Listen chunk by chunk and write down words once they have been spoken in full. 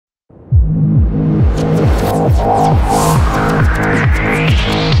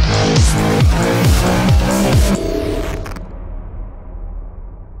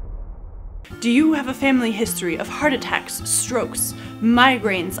family history of heart attacks, strokes,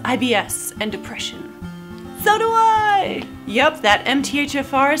 migraines, IBS, and depression. So do I! Yep, that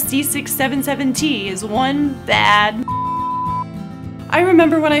MTHFR C677T is one bad. I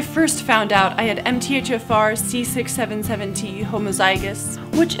remember when I first found out I had MTHFR C677T homozygous,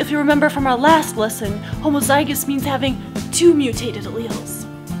 which, if you remember from our last lesson, homozygous means having 2 mutated alleles.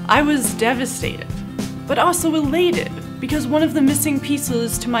 I was devastated, but also elated, because one of the missing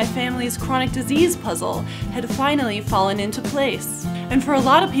pieces to my family's chronic disease puzzle had finally fallen into place. And for a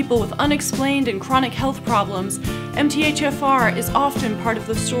lot of people with unexplained and chronic health problems, MTHFR is often part of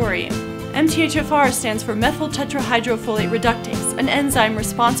the story. MTHFR stands for methyl tetrahydrofolate reductase, an enzyme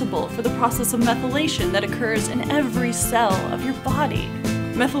responsible for the process of methylation that occurs in every cell of your body.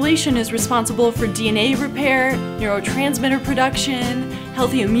 Methylation is responsible for DNA repair, neurotransmitter production,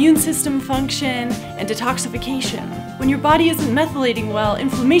 healthy immune system function, and detoxification. When your body isn't methylating well,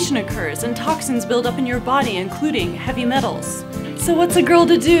 inflammation occurs and toxins build up in your body, including heavy metals. So what's a girl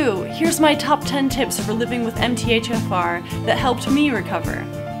to do? Here's my top 10 tips for living with MTHFR that helped me recover.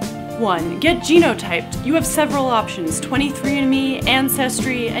 1. Get genotyped. You have several options: 23andMe,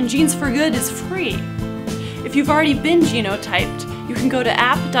 Ancestry, and Genes for Good is free. If you've already been genotyped, you can go to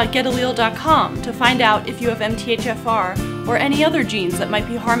app.getallele.com to find out if you have MTHFR or any other genes that might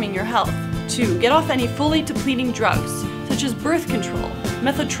be harming your health. 2. Get off any folate-depleting drugs, such as birth control,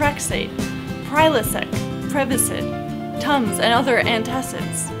 methotrexate, Prilosec, Prevacid, Tums, and other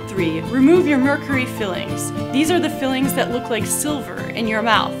antacids. 3. Remove your mercury fillings. These are the fillings that look like silver in your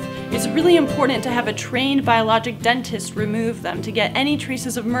mouth. It's really important to have a trained biologic dentist remove them to get any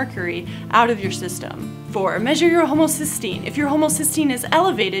traces of mercury out of your system. 4. Measure your homocysteine. If your homocysteine is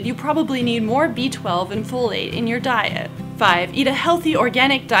elevated, you probably need more B12 and folate in your diet. 5. Eat a healthy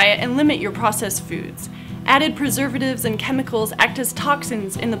organic diet and limit your processed foods. Added preservatives and chemicals act as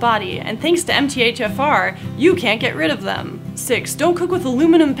toxins in the body, and thanks to MTHFR, you can't get rid of them. 6. Don't cook with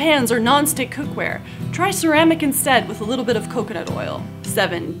aluminum pans or non-stick cookware. Try ceramic instead with a little bit of coconut oil.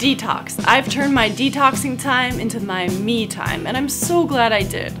 7. Detox. I've turned my detoxing time into my me time, and I'm so glad I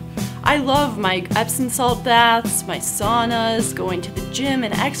did. I love my Epsom salt baths, my saunas, going to the gym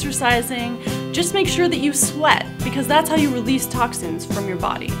and exercising. Just make sure that you sweat, because that's how you release toxins from your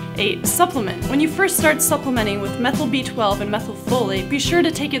body. 8. Supplement. When you first start supplementing with methyl B12 and methylfolate, be sure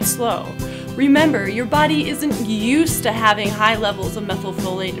to take it slow. Remember, your body isn't used to having high levels of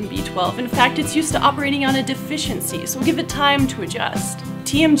methylfolate and B12. In fact, it's used to operating on a deficiency, so give it time to adjust.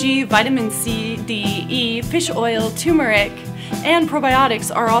 TMG, vitamin C, D, E, fish oil, turmeric, and probiotics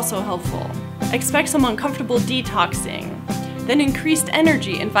are also helpful. Expect some uncomfortable detoxing, then increased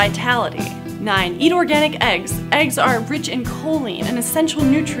energy and vitality. 9. Eat organic eggs. Eggs are rich in choline, an essential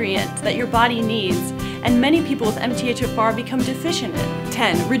nutrient that your body needs, and many people with MTHFR become deficient in.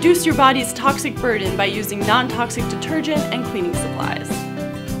 10. Reduce your body's toxic burden by using non-toxic detergent and cleaning supplies.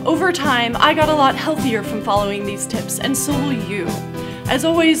 Over time, I got a lot healthier from following these tips, and so will you. As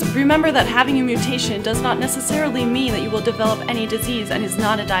always, remember that having a mutation does not necessarily mean that you will develop any disease and is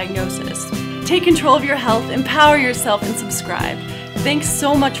not a diagnosis. Take control of your health, empower yourself, and subscribe. Thanks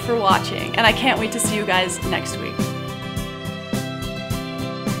so much for watching, and I can't wait to see you guys next week.